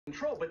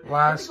control. But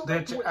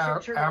last-ditch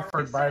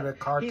effort by the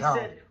cartel. He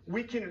said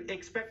we can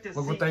expect to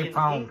Look see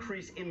an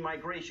increase in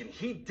migration.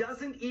 He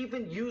doesn't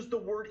even use the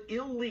word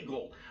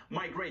illegal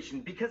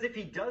migration, because if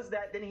he does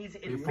that, then he's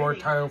admitting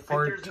Title that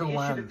there's 42 an issue,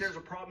 ends. that there's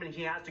a problem, and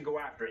he has to go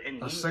after it.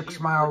 And A he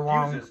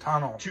 6-mile-long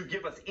tunnel to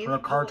give us any for a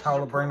cartel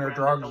to bring their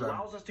drugs in.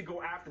 Allows us to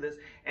go after this,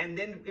 and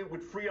then it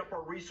would free up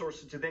our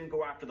resources to then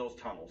go after those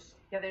tunnels.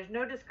 Yeah, there's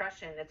no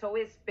discretion. It's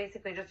always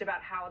basically just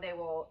about how they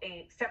will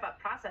step up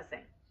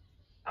processing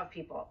of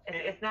people.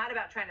 It's not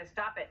about trying to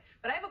stop it.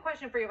 But I have a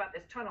question for you about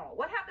this tunnel.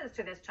 What happens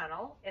to this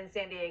tunnel in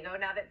San Diego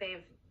now that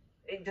they've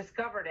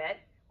discovered it?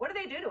 What do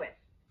they do to it?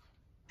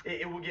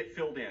 It will get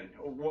filled in.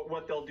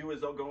 What they'll do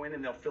is they'll go in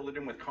and they'll fill it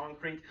in with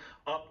concrete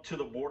up to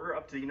the border,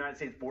 up to the United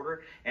States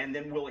border, and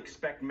then we'll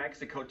expect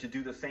Mexico to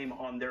do the same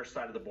on their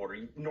side of the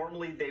border.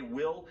 Normally they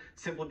will,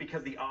 simply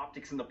because the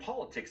optics and the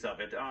politics of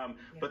it.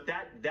 But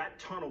that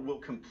tunnel will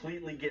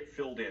completely get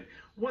filled in.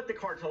 What the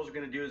cartels are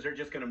going to do is they're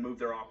just going to move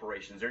their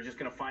operations. They're just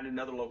going to find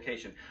another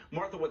location.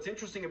 Martha, what's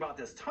interesting about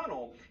this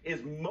tunnel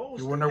is most.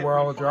 You wonder where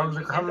all the drugs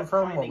are coming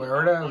from? Well,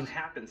 there it is. On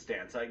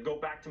happenstance. I go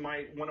back to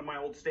one of my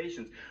old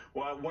stations.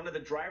 Well, one of the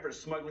drivers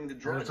smuggling the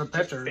drugs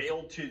just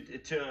failed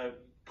to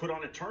put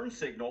on a turn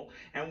signal,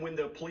 and when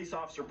the police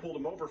officer pulled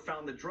him over,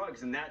 found the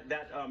drugs, and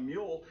that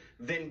mule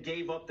then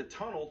gave up the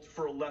tunnel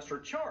for a lesser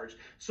charge.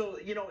 So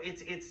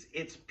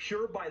it's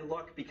pure by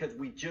luck, because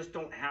we just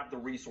don't have the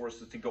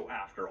resources to go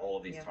after all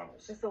of these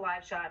tunnels. This is a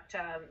live shot,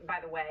 by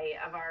the way,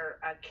 of our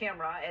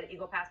camera at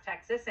Eagle Pass,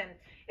 Texas, and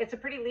it's a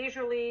pretty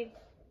leisurely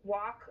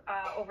walk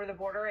over the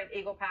border at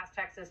Eagle Pass,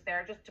 Texas.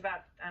 There, just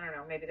about, I don't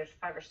know, maybe there's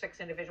 5 or 6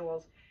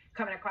 individuals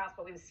coming across,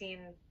 but we've seen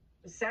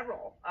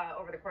several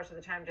over the course of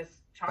the time just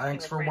talking.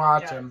 Thanks for with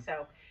watching.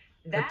 So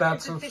hit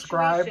that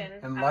subscribe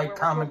and like,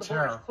 comment,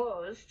 share.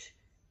 Closed,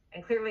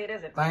 and clearly it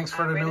isn't. Thanks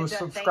for the new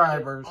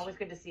subscribers. Always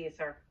good to see you,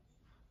 sir.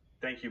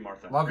 Thank you,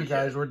 Martha. Love you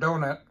guys. We're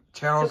doing it.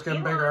 Channel's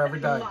getting bigger every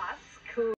day.